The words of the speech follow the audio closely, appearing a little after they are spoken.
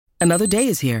Another day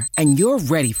is here, and you're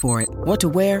ready for it. What to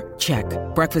wear? Check.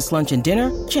 Breakfast, lunch, and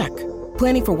dinner? Check.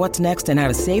 Planning for what's next and how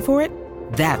to save for it?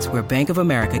 That's where Bank of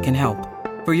America can help.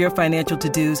 For your financial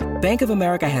to-dos, Bank of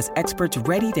America has experts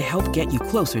ready to help get you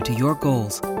closer to your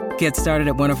goals. Get started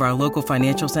at one of our local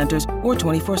financial centers or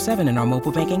 24/7 in our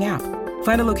mobile banking app.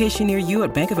 Find a location near you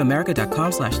at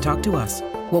bankofamerica.com/talktous.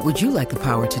 What would you like the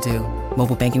power to do?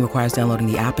 Mobile banking requires downloading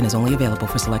the app and is only available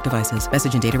for select devices.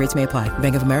 Message and data rates may apply.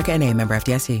 Bank of America N.A., member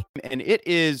FDIC. And it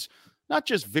is not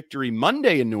just Victory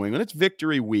Monday in New England, it's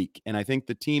Victory Week. And I think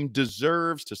the team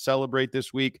deserves to celebrate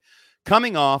this week.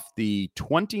 Coming off the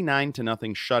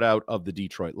 29-0 shutout of the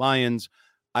Detroit Lions,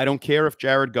 I don't care if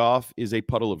Jared Goff is a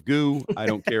puddle of goo. I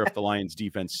don't care if the Lions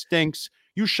defense stinks.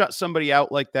 You shut somebody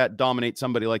out like that, dominate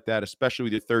somebody like that, especially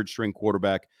with your third-string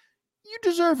quarterback. You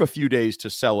deserve a few days to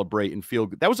celebrate and feel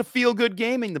good. That was a feel-good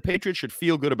game, and the Patriots should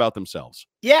feel good about themselves.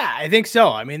 Yeah, I think so.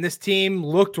 I mean, this team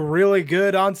looked really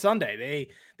good on Sunday.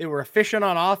 They were efficient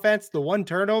on offense. The one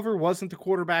turnover wasn't the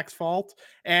quarterback's fault.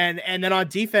 And then on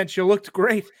defense, you looked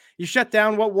great. You shut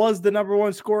down what was the number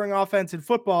one scoring offense in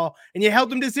football, and you held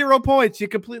them to 0 points. You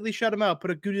completely shut them out, put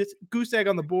a goose egg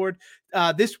on the board.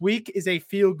 This week is a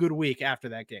feel-good week after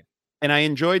that game. And I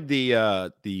enjoyed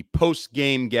the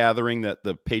post-game gathering that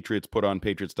the Patriots put on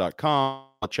Patriots.com,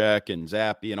 Check and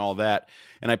Zappy and all that.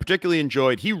 And I particularly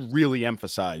enjoyed, he really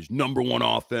emphasized number one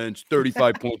offense,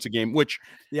 35 points a game, which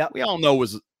we all know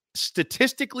was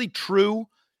statistically true.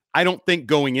 I don't think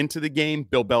going into the game,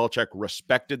 Bill Belichick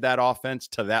respected that offense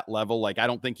to that level. Like, I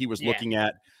don't think he was looking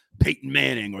at Peyton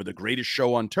Manning or the greatest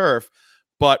show on turf.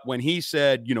 But when he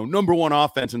said, number one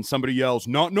offense and somebody yells,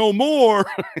 not no more,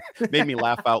 made me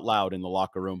laugh out loud in the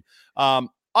locker room.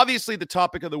 Obviously, the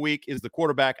topic of the week is the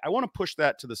quarterback. I want to push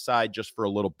that to the side just for a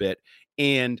little bit.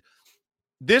 And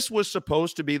this was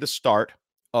supposed to be the start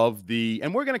of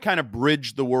and we're going to kind of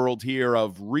bridge the world here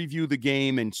of review the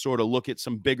game and sort of look at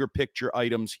some bigger picture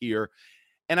items here.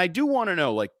 And I do want to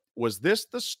know, was this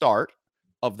the start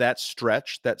of that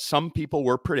stretch that some people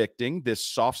were predicting, this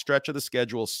soft stretch of the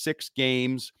schedule, 6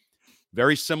 games,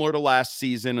 very similar to last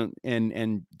season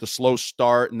and the slow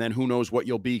start, and then who knows what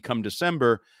you'll be come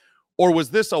December? Or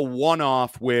was this a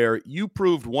one-off where you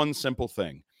proved one simple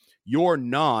thing? You're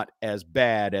not as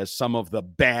bad as some of the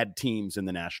bad teams in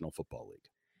the National Football League.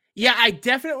 Yeah, I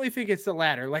definitely think it's the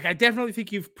latter. I definitely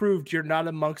think you've proved you're not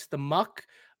amongst the muck.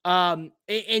 And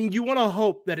you want to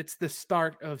hope that it's the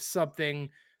start of something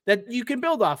that you can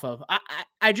build off of.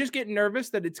 I just get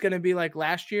nervous that it's going to be like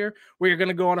last year where you're going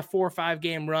to go on a 4 or 5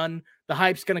 game run. The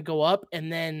hype's going to go up,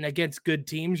 and then against good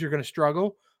teams, you're going to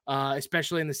struggle,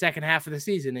 especially in the second half of the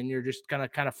season, and you're just going to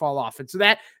kind of fall off. And so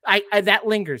that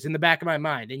lingers in the back of my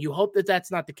mind, and you hope that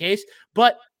that's not the case.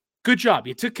 But good job.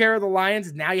 You took care of the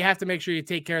Lions. Now you have to make sure you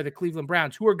take care of the Cleveland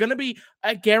Browns, who are going to be,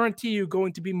 I guarantee you,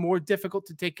 going to be more difficult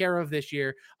to take care of this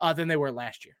year than they were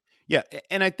last year. Yeah,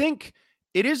 and I think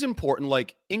it is important,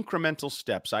 like incremental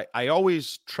steps. I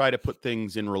always try to put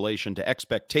things in relation to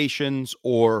expectations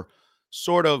or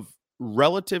sort of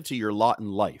relative to your lot in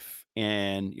life.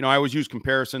 And, I always use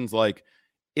comparisons like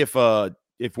if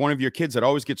one of your kids that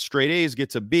always gets straight A's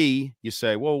gets a B, you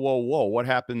say, whoa, what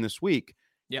happened this week?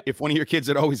 Yep. If one of your kids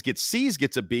that always gets C's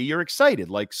gets a B, you're excited.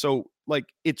 So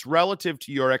it's relative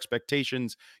to your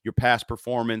expectations, your past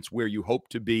performance, where you hope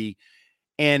to be.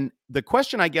 And the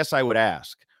question I guess I would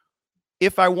ask,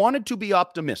 if I wanted to be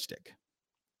optimistic,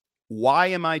 why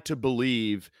am I to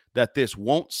believe that this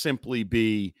won't simply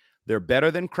be they're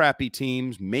better than crappy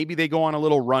teams? Maybe they go on a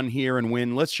little run here and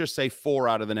win, let's just say 4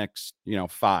 out of the next,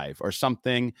 5 or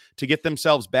something to get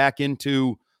themselves back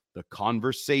into the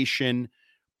conversation.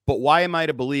 But why am I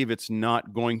to believe it's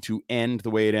not going to end the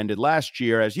way it ended last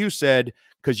year, as you said,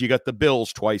 because you got the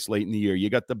Bills twice late in the year, you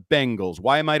got the Bengals.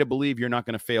 Why am I to believe you're not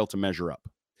going to fail to measure up?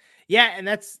 Yeah, and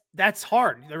that's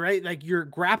hard, right? Like you're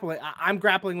grappling. I'm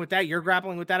grappling with that. You're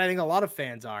grappling with that. I think a lot of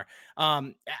fans are.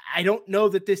 I don't know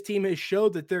that this team has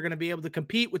showed that they're going to be able to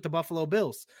compete with the Buffalo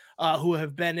Bills, who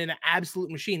have been an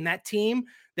absolute machine. That team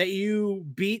that you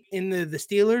beat in the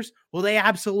Steelers, well, they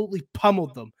absolutely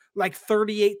pummeled them, like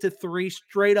 38-3,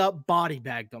 straight up body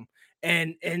bagged them.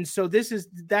 And so that's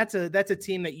a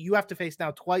team that you have to face now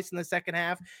twice in the second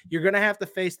half. You're going to have to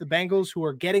face the Bengals, who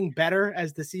are getting better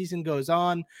as the season goes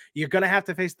on. You're going to have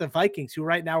to face the Vikings, who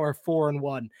right now are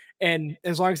 4-1. And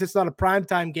as long as it's not a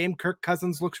primetime game, Kirk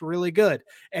Cousins looks really good.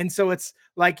 And so it's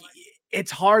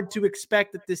hard to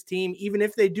expect that this team, even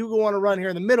if they do go on a run here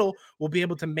in the middle, will be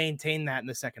able to maintain that in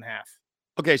the second half.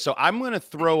 Okay, so I'm going to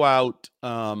throw out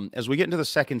as we get into the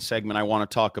second segment, I want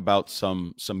to talk about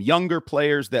some younger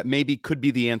players that maybe could be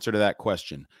the answer to that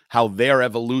question, how their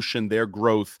evolution, their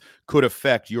growth could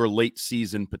affect your late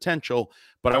season potential.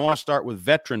 But I want to start with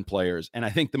veteran players, and I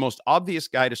think the most obvious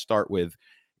guy to start with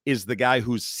is the guy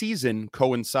whose season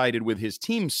coincided with his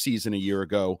team's season a year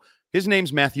ago. His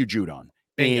name's Matthew Judon.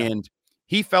 Bingo. And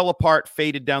he fell apart,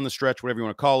 faded down the stretch, whatever you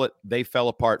want to call it. They fell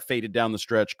apart, faded down the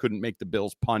stretch, couldn't make the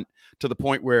Bills punt to the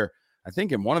point where I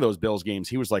think in one of those Bills games,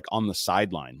 he was like on the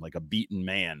sideline, like a beaten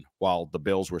man while the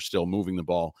Bills were still moving the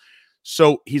ball.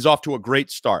 So he's off to a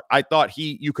great start. I thought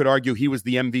you could argue he was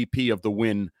the MVP of the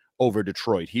win over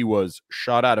Detroit. He was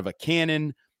shot out of a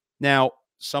cannon. Now,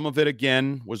 some of it,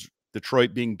 again, was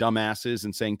Detroit being dumbasses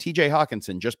and saying, TJ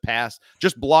Hawkinson, just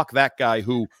block that guy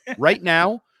who right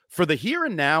now, for the here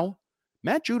and now,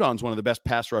 Matt Judon's one of the best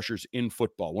pass rushers in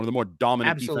football, one of the more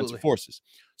dominant defensive forces.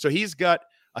 So he's got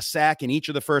a sack in each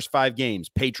of the first 5 games,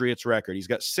 Patriots record. He's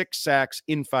got 6 sacks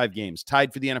in 5 games,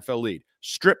 tied for the NFL lead.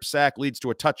 Strip sack leads to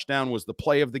a touchdown, was the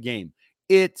play of the game.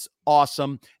 It's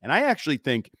awesome. And I actually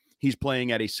think he's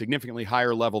playing at a significantly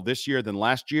higher level this year than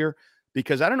last year,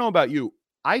 because I don't know about you,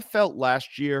 I felt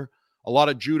last year a lot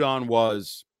of Judon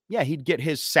was, he'd get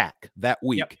his sack that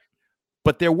week. Yep.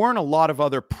 But there weren't a lot of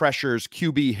other pressures,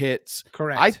 QB hits.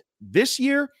 Correct. This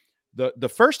year, the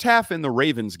first half in the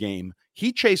Ravens game,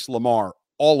 he chased Lamar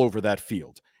all over that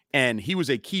field. And he was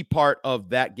a key part of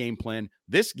that game plan.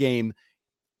 This game,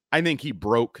 I think he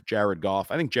broke Jared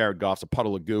Goff. I think Jared Goff's a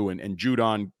puddle of goo, and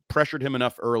Judon pressured him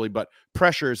enough early, but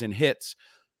pressures and hits.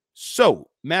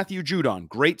 So, Matthew Judon,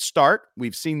 great start.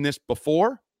 We've seen this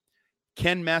before.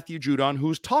 Can Matthew Judon,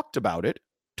 who's talked about it,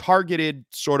 targeted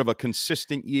sort of a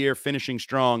consistent year, finishing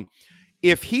strong,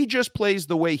 if he just plays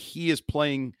the way he is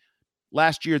playing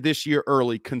last year, this year,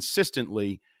 early,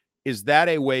 consistently, is that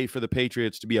a way for the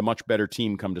Patriots to be a much better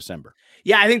team come December?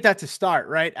 Yeah, I think that's a start,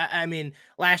 right? I mean,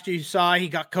 last year you saw he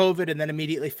got COVID and then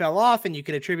immediately fell off, and you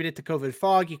can attribute it to COVID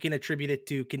fog. You can attribute it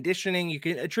to conditioning. You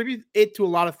can attribute it to a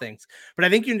lot of things. But I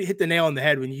think you hit the nail on the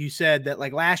head when you said that,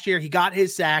 like, last year he got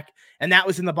his sack and that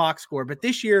was in the box score. But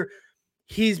this year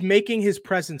he's making his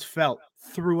presence felt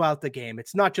throughout the game.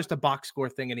 It's not just a box score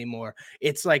thing anymore.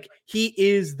 It's like he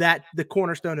is the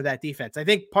cornerstone of that defense. I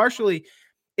think partially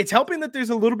it's helping that there's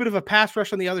a little bit of a pass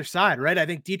rush on the other side, right? I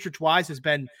think Dietrich Wise has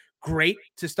been great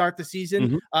to start the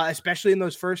season, especially in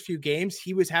those first few games.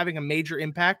 He was having a major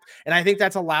impact, and I think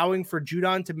that's allowing for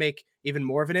Judon to make even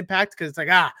more of an impact, because it's like,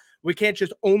 we can't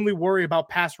just only worry about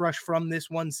pass rush from this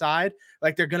one side.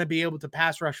 Like, they're going to be able to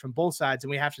pass rush from both sides,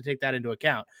 and we have to take that into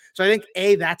account. So I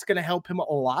think, that's going to help him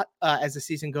a lot as the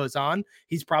season goes on.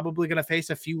 He's probably going to face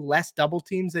a few less double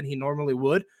teams than he normally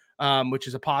would, which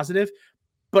is a positive.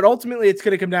 But ultimately, it's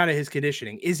going to come down to his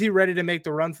conditioning. Is he ready to make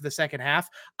the run for the second half?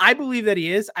 I believe that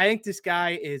he is. I think this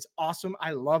guy is awesome.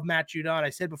 I love Matt Judon. I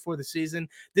said before the season,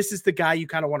 this is the guy you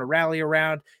kind of want to rally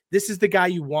around. This is the guy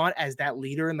you want as that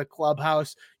leader in the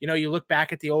clubhouse. You know, you look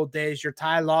back at the old days, your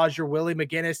Ty Laws, your Willie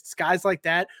McGinnis, guys like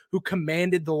that who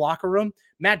commanded the locker room.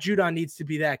 Matt Judon needs to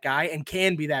be that guy and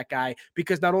can be that guy,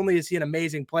 because not only is he an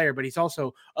amazing player, but he's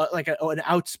also an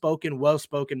outspoken,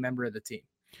 well-spoken member of the team.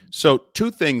 So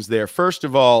 2 things there. First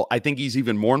of all, I think he's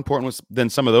even more important than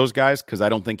some of those guys, because I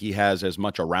don't think he has as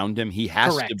much around him. He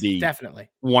has to be definitely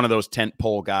one of those tent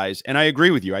pole guys. And I agree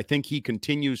with you. I think he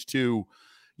continues to,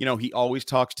 he always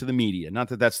talks to the media. Not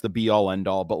that that's the be all end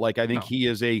all, but like, I think he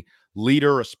is a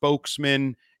leader, a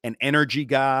spokesman, an energy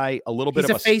guy, a little bit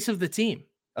of a face of the team,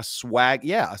 a swag.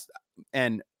 Yeah.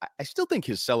 And I still think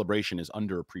his celebration is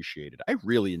underappreciated. I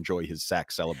really enjoy his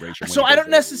sack celebration. So I don't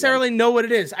necessarily know what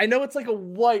it is. I know it's like a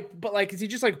wipe, but like, is he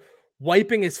just like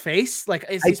wiping his face? Like,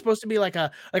 is he supposed to be like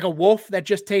a wolf that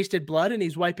just tasted blood and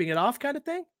he's wiping it off kind of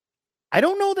thing? I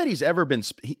don't know that he's ever been,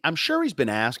 I'm sure he's been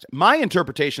asked. My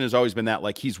interpretation has always been that,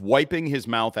 like, he's wiping his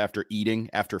mouth after eating,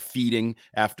 after feeding,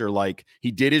 after, like, he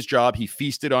did his job. He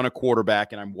feasted on a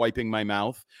quarterback, and I'm wiping my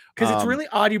mouth. Because it's really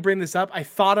odd you bring this up. I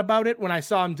thought about it when I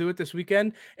saw him do it this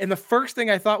weekend. And the first thing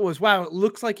I thought was, wow, it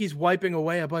looks like he's wiping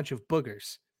away a bunch of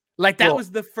boogers. Like, that was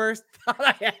the first thought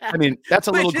I had. I mean, that's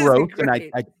a little gross. And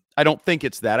I don't think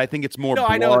it's that. I think it's more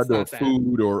blood or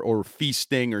food or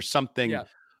feasting or something.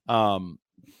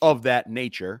 Of that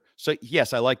nature. So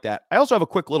yes, I like that. I also have a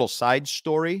quick little side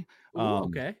story.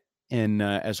 Okay. And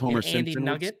as Homer Simpson,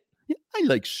 nugget. I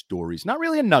like stories. Not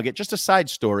really a nugget, just a side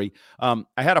story. I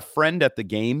had a friend at the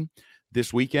game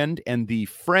this weekend, and the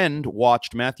friend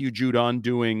watched Matthew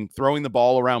Judon throwing the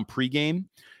ball around pregame.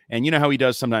 And you know how he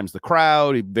does sometimes, the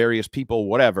crowd, various people,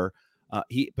 whatever.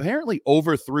 He apparently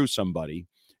overthrew somebody,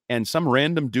 and some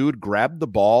random dude grabbed the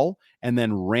ball and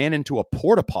then ran into a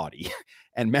porta potty.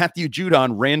 And Matthew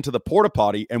Judon ran to the porta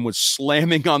potty and was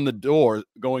slamming on the door,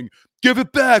 going, "Give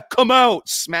it back, come out,"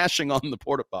 smashing on the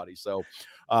porta potty. So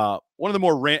one of the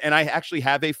more and I actually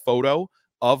have a photo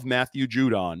of Matthew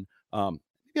Judon.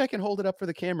 Maybe I can hold it up for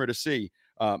the camera to see,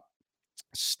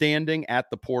 standing at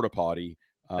the porta potty.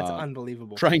 That's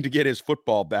unbelievable. Trying to get his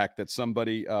football back that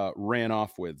somebody ran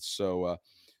off with. So,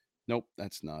 nope,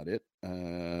 that's not it.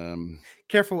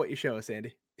 Careful what you show us,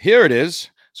 Andy. Here it is.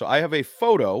 So I have a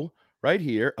photo right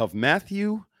here of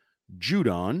Matthew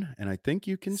Judon, and I think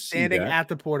you can standing see that. At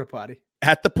the porta potty.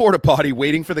 At the porta potty,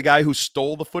 waiting for the guy who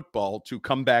stole the football to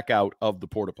come back out of the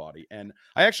porta potty. And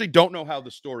I actually don't know how the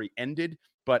story ended,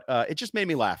 but it just made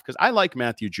me laugh because I like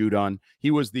Matthew Judon. He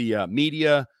was the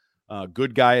media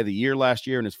good guy of the year last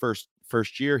year in his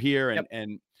first year here.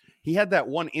 And he had that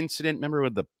one incident, remember,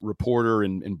 with the reporter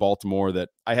in Baltimore, that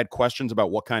I had questions about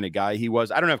what kind of guy he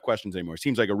was. I don't have questions anymore.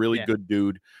 Seems like a really good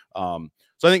dude.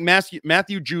 So I think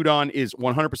Matthew Judon is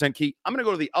 100% key. I'm going to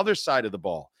go to the other side of the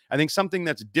ball. I think something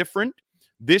that's different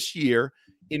this year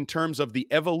in terms of the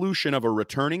evolution of a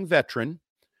returning veteran,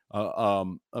 a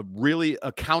really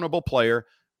accountable player.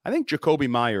 I think Jakobi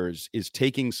Meyers is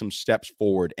taking some steps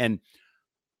forward. And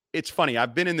it's funny.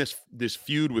 I've been in this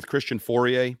feud with Christian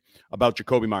Fourier about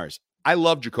Jakobi Meyers. I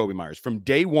love Jakobi Meyers from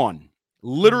day one.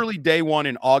 Literally day one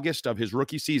in August of his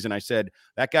rookie season, I said,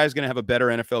 that guy's going to have a better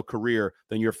NFL career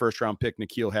than your first-round pick,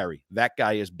 N'Keal Harry. That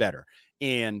guy is better.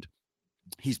 And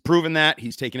he's proven that.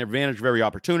 He's taken advantage of every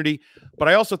opportunity. But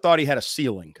I also thought he had a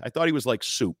ceiling. I thought he was like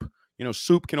soup. You know,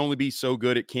 soup can only be so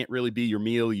good. It can't really be your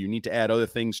meal. You need to add other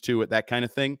things to it, that kind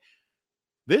of thing.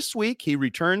 This week, he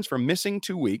returns from missing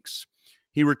 2 weeks.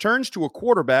 He returns to a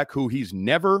quarterback who he's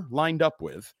never lined up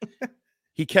with.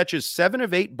 He catches 7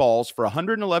 of 8 balls for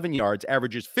 111 yards,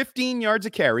 averages 15 yards a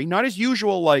carry, not his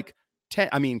usual a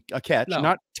catch,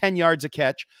 not 10 yards a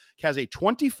catch. Has a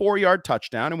 24-yard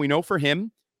touchdown, and we know for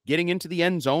him, getting into the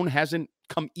end zone hasn't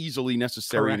come easily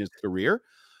necessarily in his career.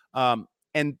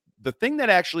 And the thing that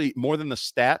actually, more than the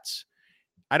stats,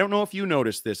 I don't know if you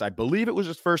noticed this. I believe it was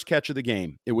his first catch of the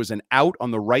game. It was an out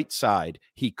on the right side.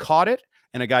 He caught it,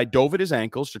 and a guy dove at his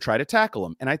ankles to try to tackle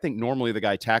him. And I think normally the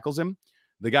guy tackles him.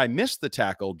 The guy missed the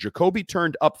tackle. Jakobi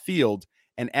turned upfield,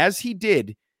 and as he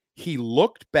did, he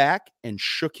looked back and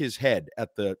shook his head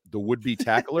at the would-be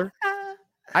tackler.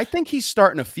 I think he's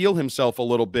starting to feel himself a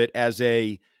little bit as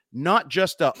not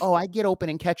just I get open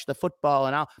and catch the football,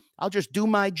 and I'll just do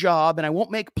my job, and I won't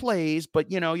make plays,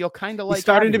 but, you'll kind of like... He's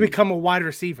starting to become a wide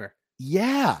receiver.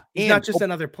 Yeah. He's not just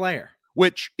another player.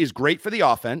 Which is great for the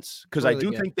offense, because really I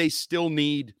do think they still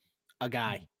need... a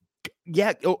guy.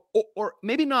 Yeah, or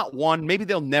maybe not one. Maybe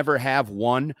they'll never have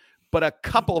one, but a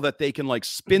couple that they can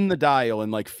spin the dial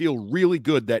and feel really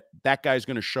good that guy's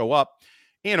going to show up.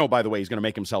 And by the way, he's going to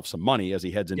make himself some money as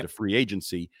he heads into free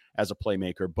agency as a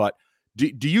playmaker. But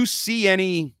do you see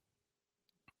any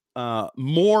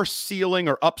more ceiling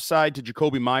or upside to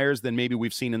Jakobi Meyers than maybe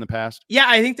we've seen in the past? Yeah,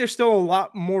 I think there's still a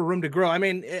lot more room to grow. I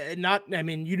mean,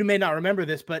 you may not remember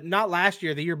this, but not last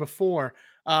year, the year before,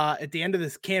 at the end of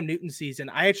this Cam Newton season,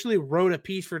 I actually wrote a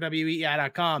piece for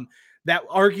WEEI.com that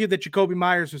argued that Jakobi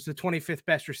Meyers was the 25th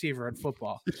best receiver in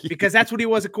football, because that's what he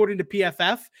was according to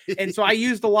PFF. And so I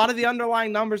used a lot of the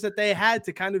underlying numbers that they had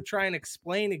to kind of try and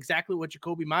explain exactly what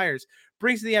Jakobi Meyers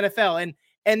brings to the NFL.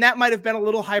 And that might have been a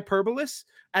little hyperbolous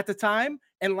at the time.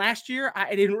 And last year,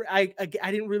 I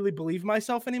didn't really believe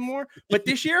myself anymore. But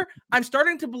this year, I'm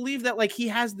starting to believe that he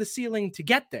has the ceiling to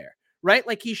get there, right?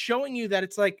 He's showing you that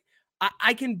it's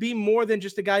I can be more than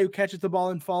just a guy who catches the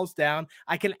ball and falls down.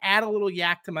 I can add a little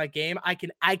yak to my game. I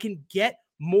can get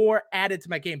more added to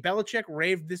my game. Belichick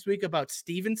raved this week about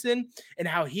Stevenson and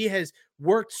how he has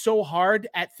worked so hard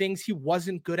at things he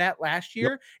wasn't good at last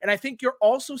year. Yep. And I think you're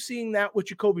also seeing that with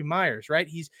Jakobi Meyers, right?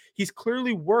 He's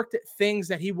clearly worked at things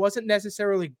that he wasn't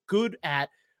necessarily good at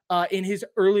in his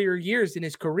earlier years in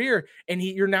his career. And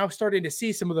you're now starting to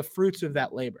see some of the fruits of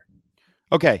that labor.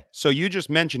 Okay, so you just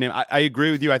mentioned him. I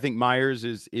agree with you. I think Meyers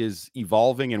is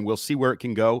evolving, and we'll see where it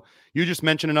can go. You just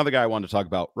mentioned another guy I wanted to talk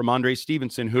about, Ramondre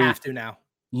Stevenson, who have to now.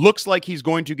 Looks like he's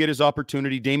going to get his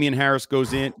opportunity. Damian Harris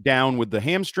goes down with the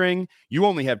hamstring. You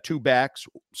only have 2 backs,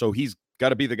 so he's got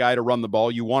to be the guy to run the ball.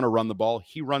 You want to run the ball.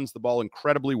 He runs the ball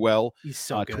incredibly well. He's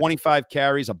so good. 25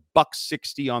 carries,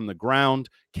 $160 on the ground,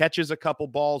 catches a couple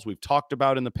balls. We've talked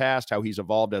about in the past how he's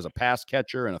evolved as a pass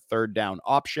catcher and a third down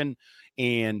option.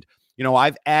 And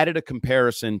I've added a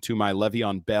comparison to my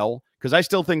Le'Veon Bell, because I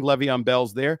still think Le'Veon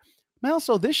Bell's there.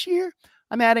 Also, this year,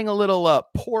 I'm adding a little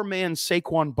poor man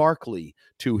Saquon Barkley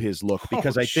to his look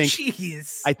because I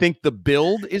think the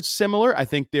build is similar. I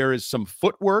think there is some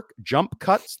footwork, jump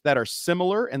cuts that are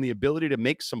similar, and the ability to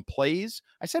make some plays.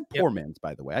 I said poor man's,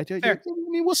 by the way. I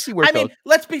mean, we'll see where it goes.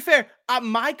 Let's be fair.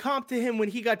 My comp to him when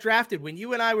he got drafted, when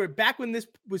you and I were back when this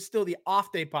was still the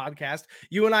Off Day podcast,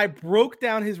 you and I broke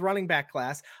down his running back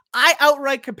class. I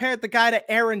outright compared the guy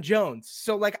to Aaron Jones.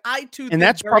 So like I too, and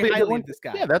that's probably a good one. This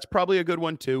guy. Yeah, that's probably a good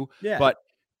one too. Yeah, but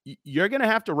you're going to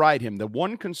have to ride him. The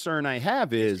one concern I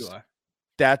have is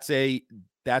that's a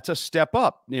step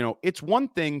up. You know, it's one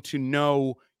thing to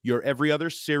know your every other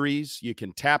series. You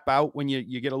can tap out when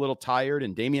you get a little tired,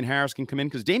 and Damian Harris can come in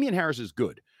because Damian Harris is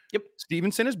good. Yep.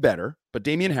 Stevenson is better, but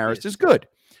Damian Harris is good.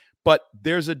 But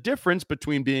there's a difference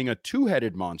between being a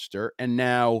two-headed monster and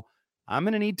now I'm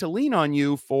going to need to lean on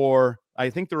you for, I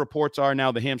think the reports are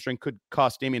now the hamstring could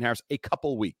cost Damian Harris a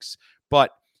couple weeks,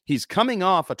 but he's coming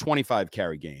off a 25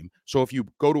 carry game. So if you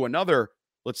go to another,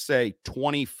 let's say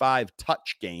 25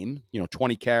 touch game,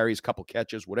 20 carries, couple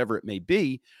catches, whatever it may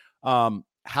be,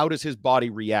 how does his body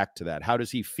react to that? How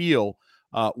does he feel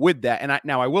with that?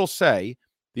 And I will say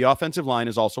the offensive line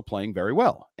is also playing very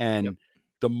well. And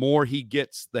the more he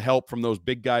gets the help from those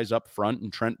big guys up front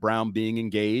and Trent Brown being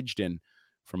engaged, and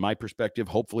from my perspective,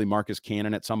 hopefully Marcus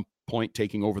Cannon at some point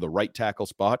taking over the right tackle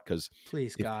spot. Because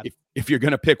please, God, if you're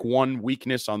going to pick one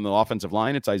weakness on the offensive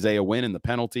line, it's Isaiah Wynn and the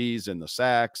penalties and the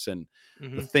sacks and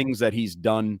the things that he's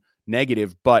done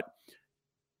negative. But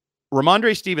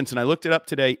Ramondre Stevenson, I looked it up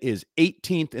today, is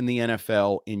 18th in the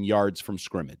NFL in yards from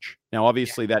scrimmage. Now,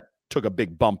 obviously, that took a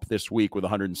big bump this week with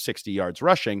 160 yards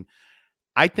rushing.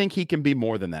 I think he can be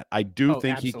more than that. I do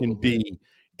think absolutely. He can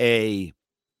be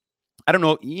I don't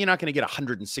know. You're not going to get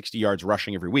 160 yards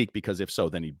rushing every week because if so,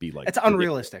 then he'd be like, it's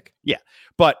unrealistic. Yeah.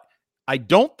 But I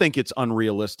don't think it's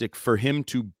unrealistic for him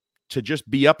to just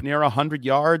be up near 100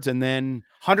 yards and then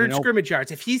 100 scrimmage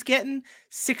yards. If he's getting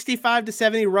 65 to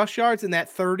 70 rush yards and that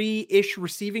 30-ish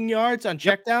receiving yards on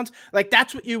checkdowns, like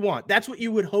that's what you want. That's what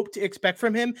you would hope to expect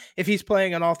from him if he's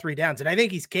playing on all three downs. And I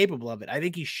think he's capable of it. I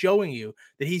think he's showing you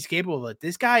that he's capable of it.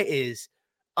 This guy is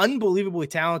unbelievably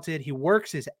talented. He works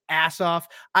his ass off.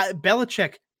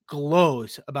 Belichick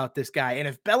glows about this guy. And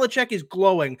if Belichick is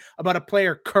glowing about a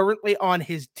player currently on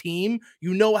his team,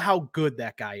 you know how good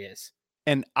that guy is.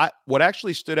 And what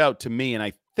actually stood out to me, and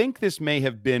I think this may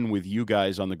have been with you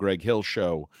guys on the Greg Hill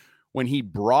show, when he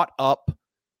brought up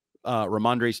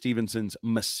Ramondre Stevenson's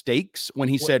mistakes, when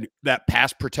he said that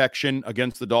pass protection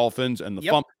against the Dolphins and the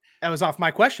fumble. That was off my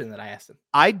question that I asked him.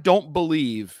 I don't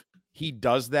believe he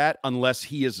does that unless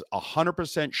he is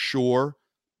 100% sure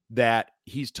that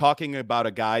he's talking about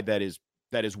a guy that is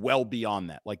well beyond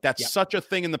that. Like that's such a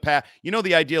thing in the past.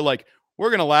 The idea like we're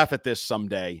going to laugh at this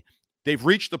someday. They've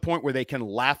reached the point where they can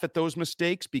laugh at those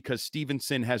mistakes because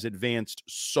Stevenson has advanced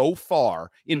so far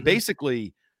in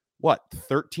basically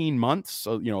 13 months.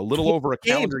 So, a little over a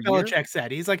calendar year. Belichick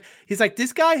said he's like,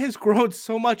 this guy has grown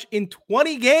so much in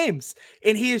 20 games.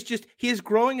 And he is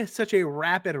growing at such a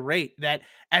rapid rate that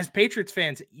as Patriots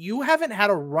fans, you haven't had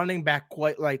a running back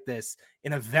quite like this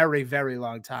in a very, very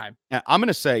long time. Now, I'm going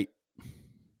to say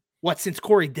since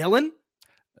Corey Dillon?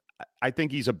 I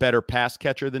think he's a better pass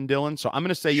catcher than Dillon. So I'm going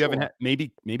to say you haven't had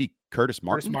maybe Curtis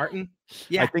Martin. Curtis Martin.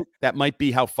 Yeah. I think that might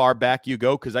be how far back you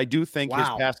go. Cause I do think his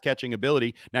pass catching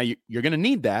ability. Now you're going to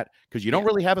need that because you don't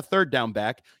really have a third down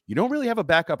back. You don't really have a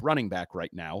backup running back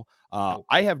right now.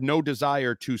 I have no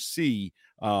desire to see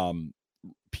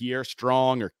Pierre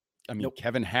Strong or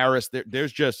Kevin Harris.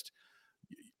 There's just,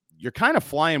 you're kind of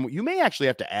flying. You may actually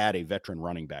have to add a veteran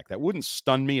running back. That wouldn't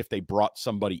stun me if they brought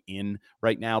somebody in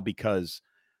right now because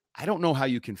I don't know how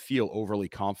you can feel overly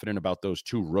confident about those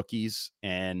two rookies.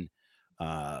 And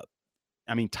Ty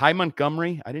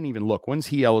Montgomery, I didn't even look. When's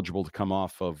he eligible to come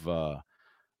off of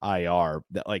IR?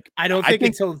 I don't think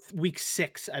until week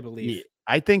 6, I believe.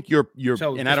 I think you're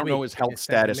and I don't know his health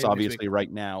status obviously right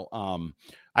now.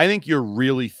 I think you're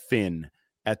really thin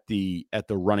at the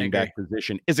running back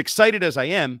position. As excited as I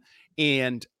am,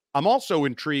 and I'm also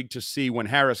intrigued to see when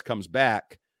Harris comes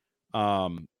back.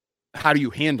 How do you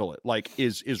handle it? Like,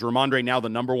 is Ramondre now the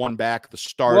number one back, the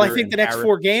starter? Well, I think the next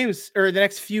 4 games or the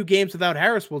next few games without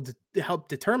Harris will help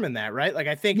determine that, right? Like,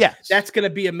 I think that's going to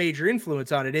be a major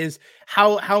influence on it is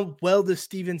how well does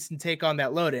Stevenson take on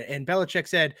that load? And Belichick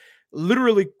said,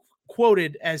 literally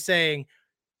quoted as saying,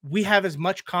 we have as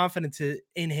much confidence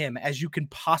in him as you can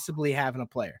possibly have in a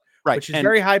player, right? Which is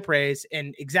very high praise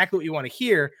and exactly what you want to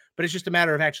hear, but it's just a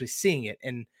matter of actually seeing it.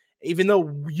 And even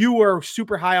though you are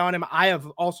super high on him, I have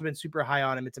also been super high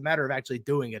on him. It's a matter of actually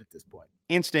doing it at this point.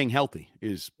 and staying healthy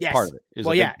is Yes. part of it.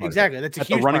 Well, yeah, exactly. That's a At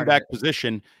huge the running part back of it.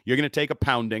 position, you're going to take a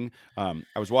pounding. I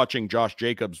was watching Josh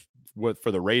Jacobs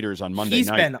for the Raiders on Monday He's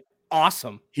night. been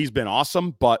awesome. He's been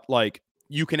awesome, but like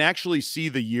you can actually see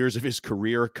the years of his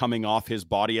career coming off his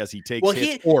body as he takes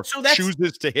hits or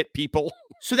chooses to hit people.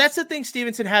 So that's the thing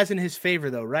Stevenson has in his favor,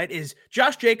 though, right? Is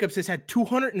Josh Jacobs has had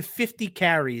 250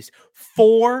 carries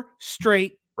 4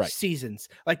 straight seasons.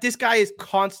 Like this guy is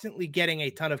constantly getting a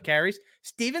ton of carries.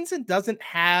 Stevenson doesn't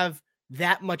have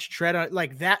that much tread on,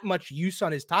 like that much use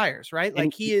on his tires, right?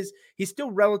 Like he's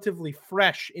still relatively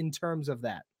fresh in terms of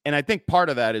that. And I think part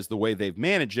of that is the way they've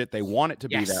managed it. They want it to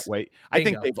be that way. I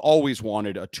think they've always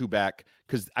wanted a 2-back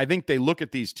because I think they look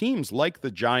at these teams like the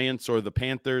Giants or the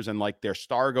Panthers and like their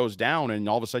star goes down and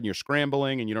all of a sudden you're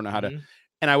scrambling and you don't know how to.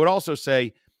 And I would also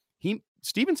say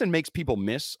Stevenson makes people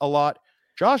miss a lot.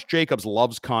 Josh Jacobs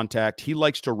loves contact. He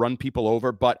likes to run people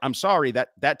over, but I'm sorry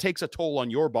that takes a toll on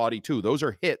your body too. Those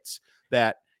are hits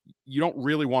that you don't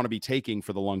really want to be taking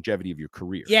for the longevity of your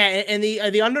career. Yeah, and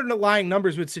the underlying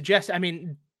numbers would suggest, I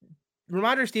mean,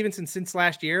 Ramondre Stevenson since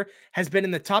last year has been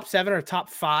in the top 7 or top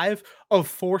 5 of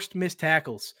forced missed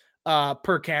tackles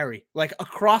per carry, like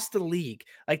across the league.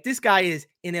 Like this guy is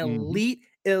an elite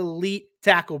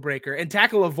tackle breaker and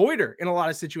tackle avoider in a lot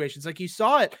of situations. Like you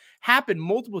saw it happen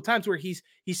multiple times where he's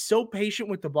so patient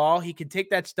with the ball. He can take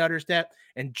that stutter step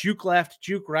and juke left,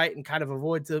 juke right, and kind of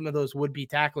avoid some of those would-be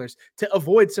tacklers to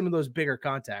avoid some of those bigger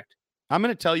contact. I'm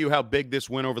going to tell you how big this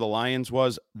win over the Lions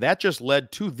was. That just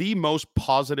led to the most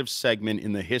positive segment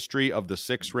in the history of the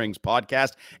Six Rings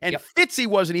podcast. And Fitzy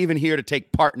wasn't even here to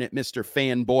take part in it, Mr.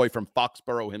 Fanboy from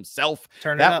Foxborough himself.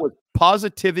 That was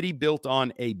positivity built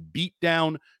on a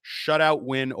beatdown, shutout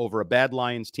win over a bad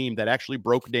Lions team that actually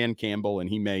broke Dan Campbell, and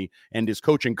he may end his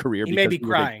coaching career. He may be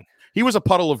crying. He was a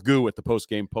puddle of goo at the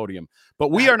post-game podium. But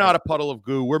we are not a puddle of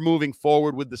goo. We're moving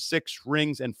forward with the Six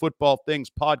Rings and Football Things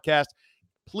podcast.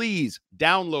 Please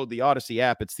download the Odyssey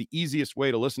app. It's the easiest way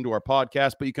to listen to our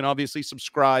podcast, but you can obviously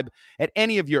subscribe at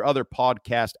any of your other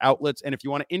podcast outlets. And if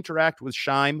you want to interact with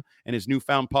Scheim and his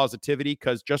newfound positivity,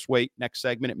 because just wait, next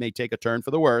segment, it may take a turn for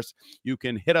the worse, you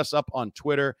can hit us up on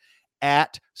Twitter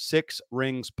at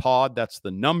 6ringspod. That's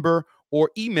the number, or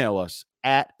email us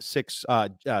at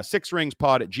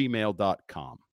 6ringspod@gmail.com.